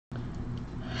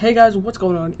Hey guys, what's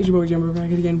going on? It's your boy Jimbo back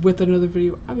again with another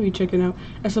video. I'm gonna be checking out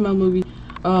SML movie,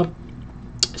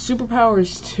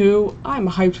 SuperPowers 2. I'm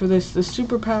hyped for this. The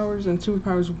SuperPowers and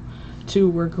SuperPowers 2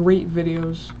 were great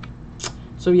videos.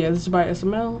 So yeah, this is by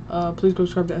SML. Please go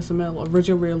subscribe to SML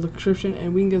original real subscription,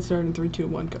 and we can get started in 3, 2,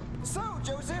 1, go. So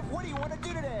Joseph, what do you want to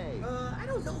do today? I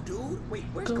don't know, dude. Wait,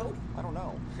 where's Cody? I don't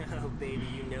know. Oh, baby,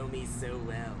 you know me so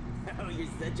well. Oh, you're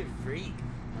such a freak.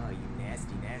 Oh, you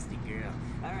nasty, nasty girl.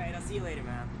 All right, I'll see you later,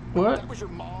 Mom. What? That was your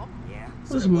mom? Yeah.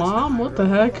 This mom? What the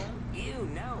heck? Ew,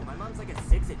 no. My mom's like a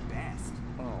 6 at best.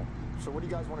 Oh, so what do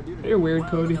you guys want to do today? You're weird,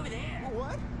 Cody. Look over there.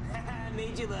 What?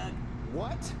 Made you look.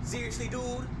 What? Seriously,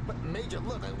 dude? But Major,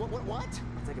 look, what?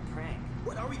 It's like a prank.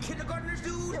 What, are we kindergartners,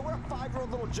 dude? Yeah, we're a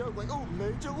 5-year-old little joke, like, oh,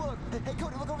 Major, look. Hey,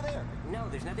 Cody, look over there. No,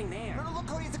 there's nothing there. No, look,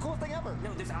 Cody, it's the coolest thing ever.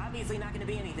 No, there's obviously not going to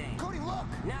be anything. Cody, look.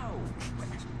 No.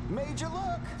 Major,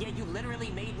 look. Yeah, you literally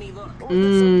made me look.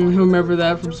 Remember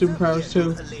that from SuperPowers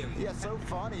 2. Yeah, so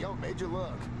funny. Oh, Major,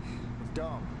 look.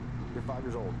 Dumb. You're 5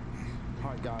 years old. All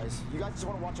right, guys. You guys just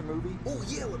want to watch a movie? Oh,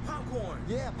 yeah, with popcorn.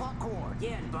 Yeah, popcorn.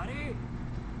 Yeah, and butter.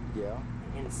 Yeah.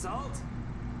 And salt.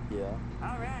 Yeah.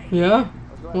 All right. Yeah?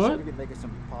 Let's go What? outside and make us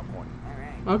some popcorn. All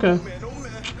right. Okay. Oh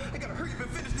man, I gotta hurry up and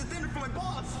finish this dinner for my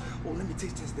boss. Oh, let me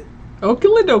taste test it.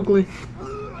 Oakley dokley.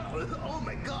 Oh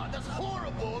my god, that's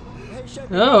horrible. Hey, Chef,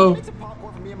 Oh. can you make some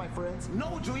popcorn for me and my friends?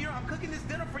 No, Junior, I'm cooking this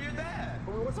dinner for your dad.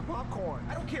 Well, what's the popcorn?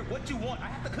 I don't care what you want. I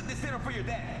have to cook this dinner for your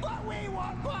dad. But we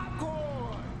want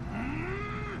popcorn!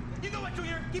 You know what,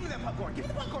 Junior? Give me that popcorn. Give me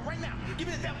the popcorn right now. Give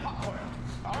me the damn popcorn.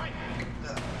 All right.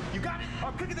 You got it?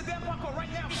 I'm cooking the damn popcorn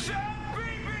right now. Chef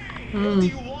baby! What do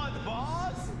you want,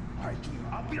 boss? All right, Junior,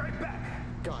 I'll be right back.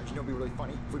 God, you know what'd be really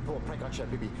funny? If we pull a prank on Chef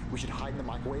Bibi, we should hide in the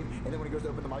microwave, and then when he goes to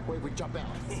open the microwave, we jump out.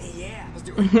 Yeah. Let's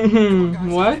do it. Come on,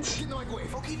 guys. What? Get in the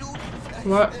microwave. Okay, dude.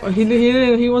 What?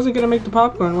 He wasn't gonna make the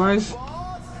popcorn. Why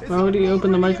would he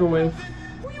open the microwave?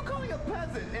 Who are you calling a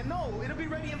peasant? And no, it'll be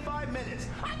ready in 5 minutes.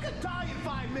 I could die in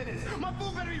 5 minutes. My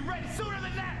food better be ready sooner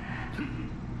than that.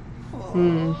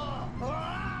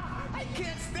 I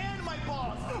can't stand my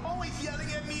boss. Always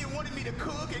yelling at me and wanting me to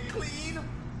cook and clean.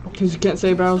 Because you can't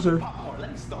say Bowser. Popcorn,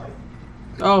 let me start it.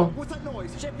 Oh. What's that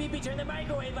noise? Chef BB, turn the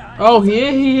microwave on. Oh,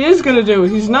 he is gonna do it.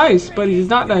 He's nice, but he's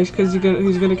not nice because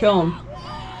he's gonna kill him.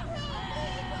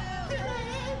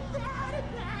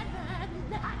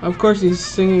 Of course, he's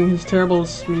singing his terrible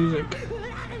music.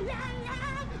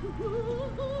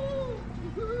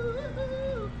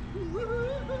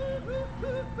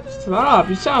 Stop!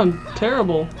 You sound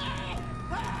terrible.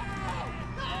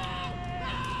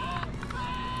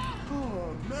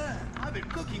 Oh man, I've been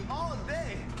cooking all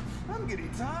day. I'm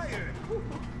getting tired.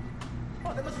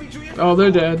 Oh, that must be Junior. Oh, they're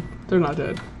dead. They're not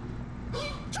dead.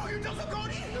 Junior, Joseph,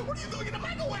 Cody, what are you doing in the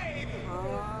microwave?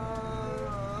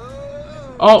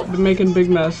 Oh, they're making a big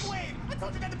mess. I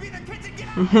told you not to be in the kitchen. Get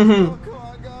out. Oh, come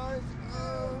on, guys.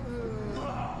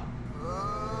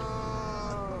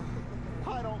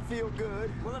 I don't feel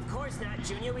good. Well, of course not,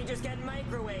 Junior. We just got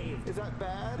microwaved. Is that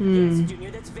bad? Yes,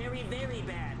 Junior, that's very, very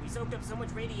bad. We soaked up so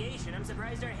much radiation, I'm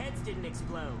surprised our heads didn't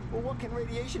explode. Well, what can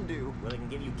radiation do? Well, it can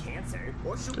give you cancer.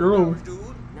 Or Oh. SuperPowers, dude.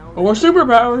 No, Or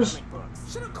SuperPowers. comic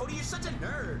books. Shut up, Cody. You're such a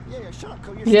nerd. Yeah, shut up,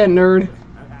 Cody. Yeah, nerd.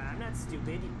 I'm not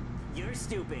stupid. You're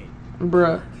stupid.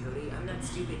 Bruh. Cody, I'm not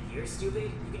stupid. You're stupid.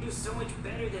 You can do so much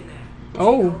better than that.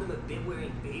 Oh. She called him a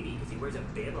bib-wearing baby because he wears a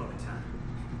bib all the time.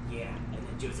 Yeah, and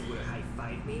then Joseph would have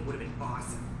high-fived me. Would have been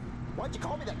awesome. Why'd you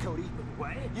call me that, Cody?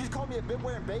 What? You just called me a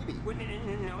bib-wearing baby.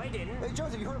 No, I didn't. Hey,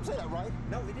 Joseph, you heard him say that, right?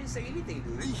 No, he didn't say anything,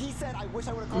 dude. He said, I wish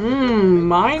I would have called you a bib-wearing baby.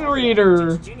 Mind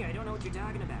reader. Junior, I don't know what you're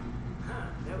talking about. Huh,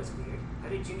 that was weird. How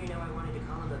did Junior know I wanted to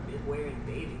call him a bib-wearing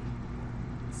baby?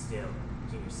 Still,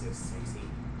 Junior's so sexy.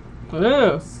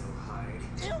 Ew. So hard.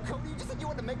 Ew, Cody, you just said you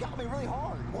wanted to make out with me really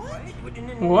hard. What?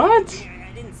 What? Junior,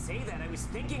 I didn't say that. I was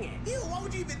thinking it. Ew, why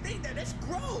would you even think that? That's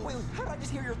gross. Wait, how did I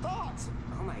just hear your thoughts?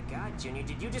 Oh my god, Junior,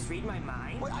 did you just read my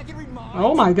mind? Wait, I can read mine.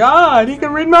 Oh my God, he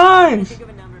can read minds. Think of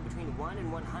a number between 1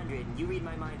 and 100, and you read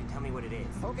my mind and tell me what it is.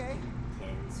 Okay.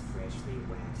 Ken's freshly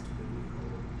waxed booty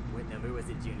hole. What number was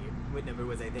it, Junior? What number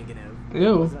was I thinking of? It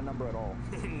Ew. wasn't a number at all.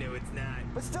 No, it's not.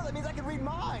 But still, that means I can read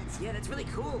minds. Yeah, that's really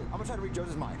cool. I'm gonna try to read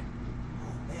Joseph's mind.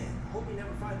 Oh man, I hope you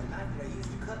never find the knife that I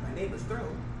used to cut my neighbor's throat.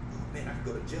 Oh man, I could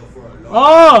go to jail for a long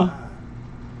Oh! time.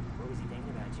 What was he thinking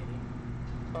about, Junior?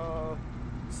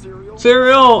 Cereal?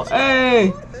 Cereal.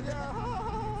 Hey. So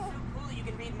cool, you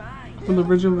can read mine. From the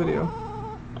original video.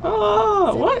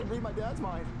 Oh, I what? can read my dad's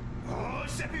mind. Oh,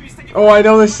 Chef Baby's taking Oh, I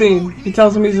know this scene. He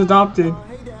tells him he's adopted.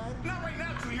 Hey, Dad. Not right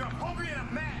now, Junior. I'm hungry and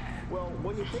I'm mad. Well,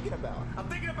 what are you thinking about? I'm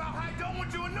thinking about how I don't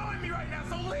want you annoying me right now,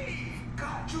 so leave.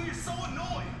 God, Junior's so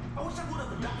annoying. I wish I would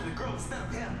have adopted a girl instead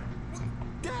of him.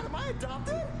 Dad, am I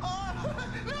adopted?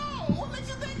 No! What makes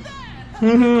you think that?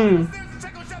 Mm-hmm. Upstairs to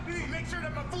check on Chef Pee-Pee, make sure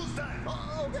that my food's done.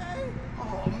 Okay.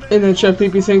 Oh, man. And then Chef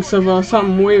Pee-Pee thinks of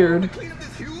something weird. Clean up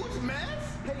this huge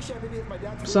mess? Hey, Chef, maybe it's my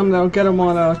dad's Something that'll get him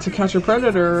on To Catch a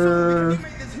Predator. You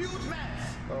made this huge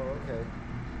mess. Oh, okay.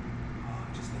 Oh,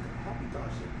 just think of happy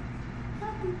thoughts, Chef Pee-Pee.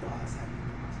 Happy thoughts, happy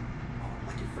thoughts. Oh,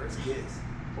 like your first kiss.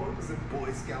 Or it was in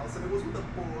Boy Scouts and it was with a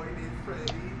boy named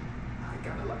Freddie. I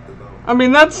kinda liked it though. I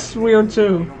mean, that's weird You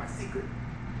too. know my secret?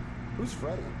 Who's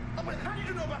Freddie? Oh, but how did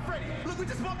you know about Freddie? Look, we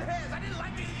just bumped heads. I didn't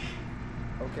like it.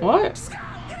 Okay. What?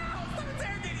 Scout, get out! Stop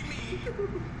interrogating me!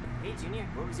 Hey, Junior,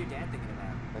 what was your dad thinking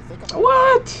about? I think I'm...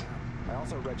 What? I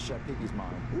also read Chef Pee-Pee's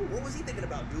mind. Ooh, what was he thinking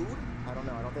about, dude? I don't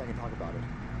know. I don't think I can talk about it.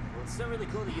 Well, it's still really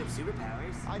cool that you have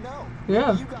superpowers. I know.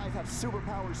 Yeah. You guys have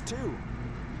superpowers too.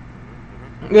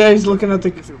 Yeah, he's looking at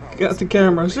the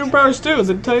camera. Superpowers 2,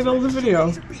 the title of the video.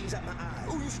 Ooh,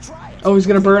 you should try it. Oh, he's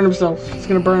gonna burn himself. He's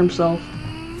gonna burn himself.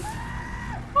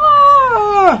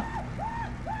 Ah!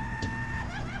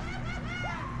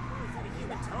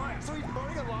 So he's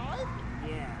burning alive?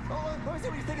 Yeah. Oh, let me see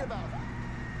what he's thinking about.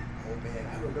 Oh man,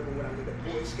 I remember when I went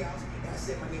to Boy Scouts and I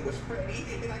said my name was Freddie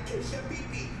and I kissed Chef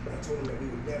Pee-Pee, but I told him that we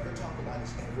would never talk about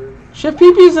this ever again. Chef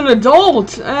Pee-Pee's an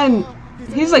adult, and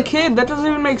he's a kid. That doesn't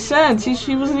even make sense.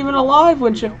 He wasn't even alive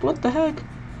when Chef. What the heck?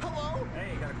 Hello?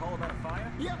 Hey, you got a call about a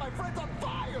fire? Yeah, my friend's on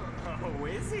fire. Oh,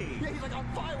 is he? Yeah, he's like on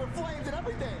fire with flames and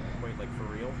everything. Wait, like for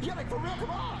real? Yeah, like for real, come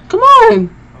on. Come on!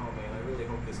 Oh man, I really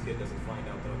hope this kid doesn't find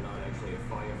out that I'm not actually a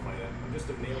firefighter. I'm just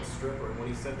a male stripper, and when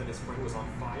he said that his friend was on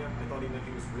fire, I thought he meant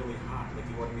he was really hot, like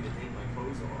he wanted me to take my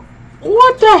clothes off.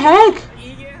 What the heck?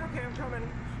 Yeah, okay, I'm coming.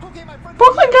 Okay, my friend.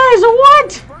 Brooklyn guys, a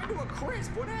what? Burned to a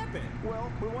crisp, what happened? Well,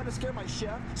 we wanted to scare my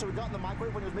chef, so we got in the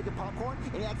microwave when he was making popcorn,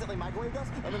 and he accidentally microwaved us,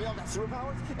 and then we all got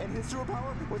superpowers, and his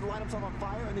superpower was to light himself on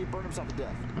fire, and then he burned himself to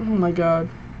death. Oh my god.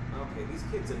 Okay, these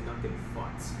kids are nucking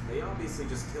fucks. They obviously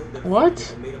just killed their What?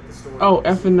 friend and made up the story. Oh, for the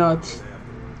effing nuts. superpowers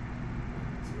afterward.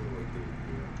 So what do I do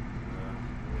here?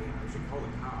 I mean, I should call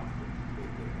the cop.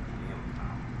 I am a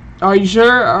cop. Are you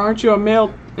sure? Aren't you a male?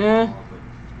 Eh. But, I don't want to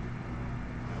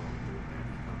do that.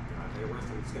 Oh god, they arrest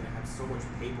him. He's gonna have so much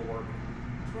paperwork.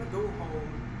 I just want to go home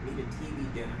and eat a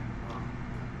TV dinner. Oh,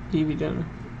 TV dinner.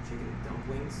 chicken and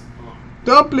dumplings. Oh.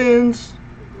 Dumplings!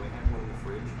 Wait, do I have one in the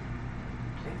fridge?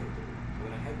 I think I do. I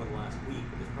mean, I had one last week,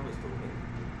 but there's probably still in there.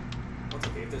 That's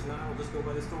okay. If there's not, I'll just go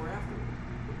by the store afterward.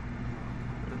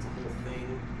 That's a whole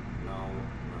thing. No.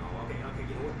 Okay,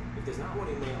 you know what? If there's not one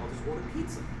in there, I'll just order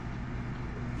pizza.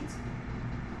 Pizza.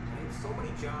 I have so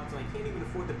many jobs, and I can't even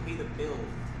afford to pay the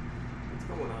bills. What's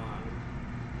going on?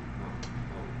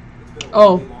 It's been a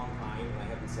really long time, and I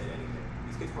haven't said anything.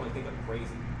 These kids probably think I'm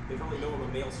crazy. They probably know I'm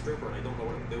a male stripper, and I don't know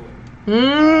what I'm doing.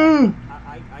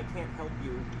 I can't help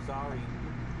you. Sorry.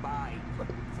 Bye.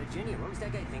 So, Junior, what was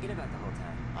that guy thinking about the whole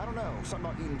time? I don't know, something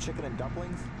about eating chicken and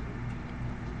dumplings.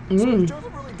 So is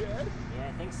Joseph really dead? Yeah,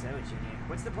 I think so, Junior.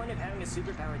 What's the point of having a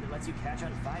superpower that lets you catch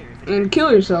on fire if it And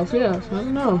kill yourself, yeah. I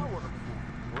don't know.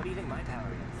 What do you think my power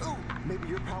is? Ooh, maybe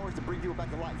your power is to bring people back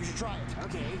to life. You should try it.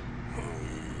 Okay.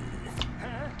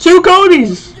 Huh? 2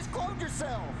 Codys! You just cloned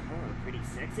yourself. Oh, pretty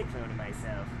sexy clone of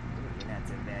myself. Ooh, you're not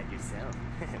so bad yourself.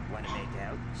 Want to make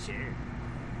out? Sure.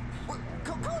 What?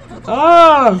 Cody,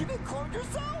 Ah! you can clone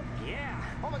yourself? Yeah.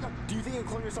 Oh my god, do you think you can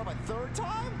clone yourself a third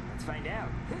time? Let's find out.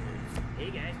 Hey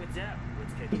guys, what's up?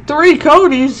 What's cooking? 3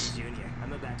 Codys! Junior,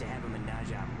 I'm about to have a menage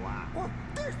a trois. What?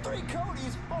 There's 3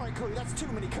 Codys? Alright, Cody, that's too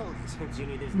many Codys.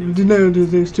 Junior, there's no. No,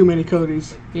 there's too many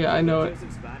Codys. Yeah, I know it.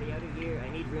 Joseph's body out of here. I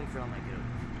need room for all my code.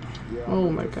 Yeah, Oh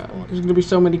my god. There's gonna be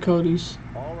so many Codys.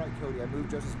 Alright, Cody, I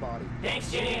moved Joseph's body.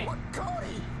 Thanks, Junior. What?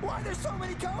 Cody? Why are there so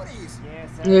many Codys? Yeah,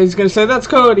 Yeah, he's gonna say, that's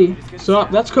Cody.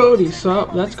 Sup, that's Cody.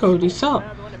 Sup, that's Cody. Sup.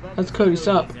 That's Cody.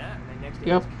 Sup.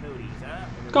 Yep.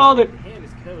 Called it. Him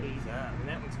is Cody's up, and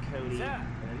that one's Cody,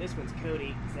 and then this one's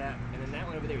Cody, up, and then that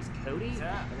one over there is Cody,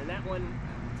 and then that one,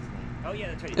 what's his name? Oh yeah,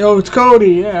 that's right. Oh, it's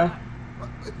Cody, yeah.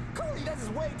 Cody, that is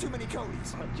way too many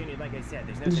Codys. Oh, Junior, like I said,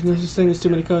 there's no. There's no such thing as too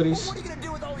many What Codys. are you gonna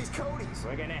do with all these Codys?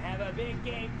 We're gonna have a big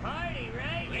gay party,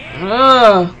 right?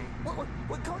 Ah!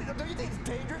 What, Cody, don't you think it's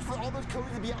dangerous for all those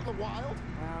Codys to be out in the wild?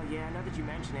 Well, yeah, now that you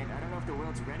mention it, I don't know if the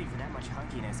world's ready for that much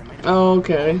hunkiness. I might have... Oh,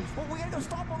 okay. Well, we gotta go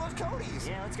stop all those Codys.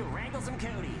 Yeah, let's go wrangle some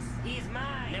Codys. He's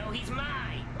mine. No, he's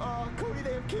mine. Cody,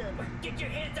 they have Ken. Get your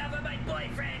hands off of my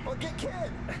boyfriend. Well, get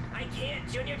Ken. I can't,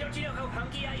 Junior. Don't you know how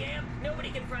hunky I am?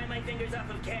 Nobody can pry my fingers off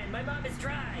of Ken. My mom has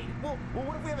tried. Well,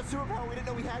 what if we have a superpower we didn't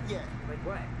know we had yet? Like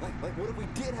what? Like, what if we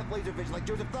did have laser vision like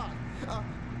Joseph thought?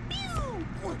 Pew!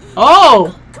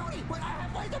 Oh! Cody, wait, I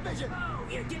have laser vision. Oh,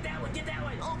 here, get that one. Get that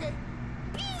one. Okay.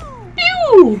 Pew!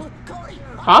 Pew! Cody!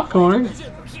 Popcorn.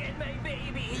 Vision. Ken, my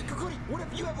baby. Cody, what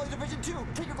if you have laser vision too.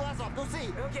 Take your glass off. Go see.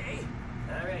 Okay.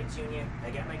 All right, Junior. I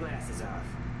got my glasses off.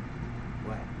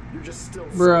 What? You're just still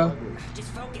Bruh. so ugly. Just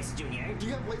focus, Junior. Do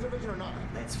you have laser vision or not?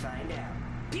 Let's find out.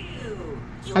 Pew!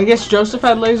 I guess Joseph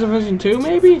had laser vision too,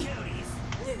 maybe? Cody's.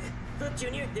 Look,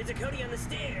 Junior, there's a Cody on the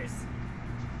stairs.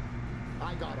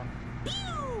 I got him.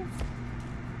 Pew!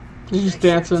 He's just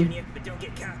Nice shot, dancing. Junior, but don't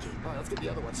get cocky. All right, let's get the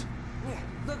other ones.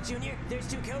 Look, Junior, there's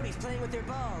two Codys playing with their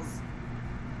balls.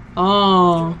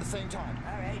 Oh, At the same time.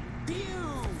 All right.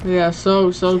 Pew! yeah,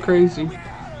 so crazy. We got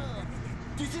him.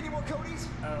 Do you see any more Codys?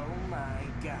 Oh my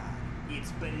God!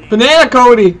 It's banana. Banana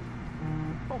Cody!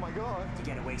 Oh my god. You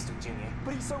gotta waste him, Junior.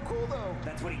 But he's so cool though.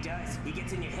 That's what he does. He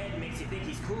gets in your head and makes you think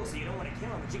he's cool, so you don't want to kill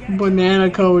him. But you gotta. Banana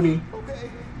Cody.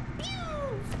 Okay.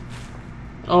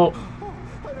 Oh, Oh,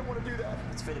 I didn't want to do that.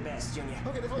 It's for the best, Junior.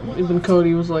 Okay, there's only one even left.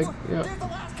 Cody was like, Look, yeah. there's the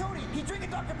last Cody. He's drinking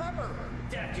Dr. Pepper.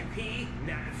 Dr. P,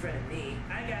 not in front of me.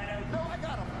 I got him. No, I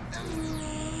got him.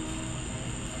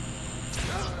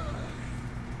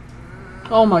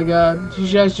 Oh my god. You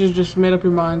guys just made up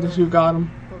your mind as who got him.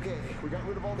 Okay, we got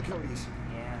rid of all the Codys.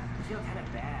 Yeah, I feel kind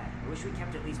of bad. I wish we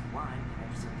kept at least one.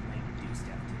 I just have to like do stuff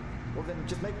to it. Well, then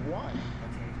just make one.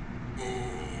 Okay.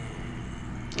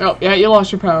 Oh, yeah, you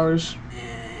lost your powers.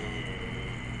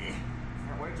 It's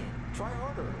not working. Try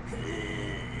harder.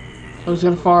 I was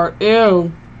gonna fart. Ew.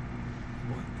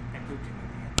 I pooped in my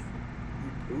pants.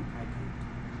 You poop? I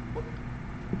pooped. What?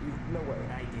 No way.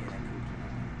 I did. I pooped in my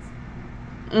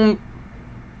pants. Mm.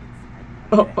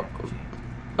 I Oh, have to change.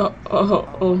 oh, oh,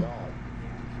 Oh, oh, my god.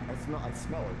 I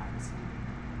smell it.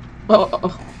 oh,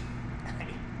 oh.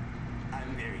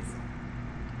 I'm very sorry.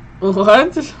 What?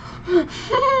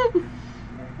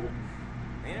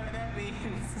 You know what that means?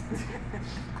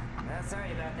 Well,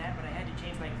 sorry about that, but I had to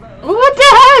change my clothes. What the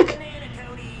heck? Banana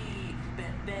Cody!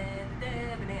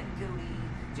 Banana Cody.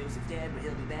 Joseph's dead, but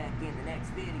he'll be back in the next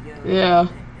video. Yeah.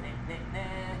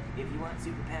 If you want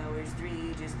SuperPowers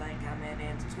 3, just like, comment,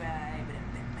 and subscribe.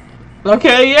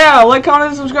 Okay, yeah, like, comment,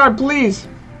 and subscribe, please.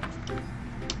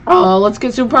 Let's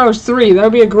get SuperPowers 3. That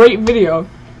would be a great video.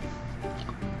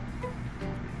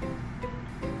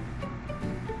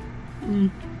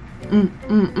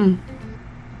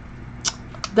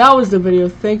 That was the video.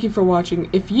 Thank you for watching.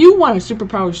 If you want a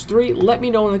SuperPowers 3, let me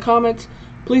know in the comments.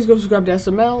 Please go subscribe to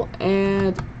SML,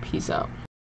 and peace out.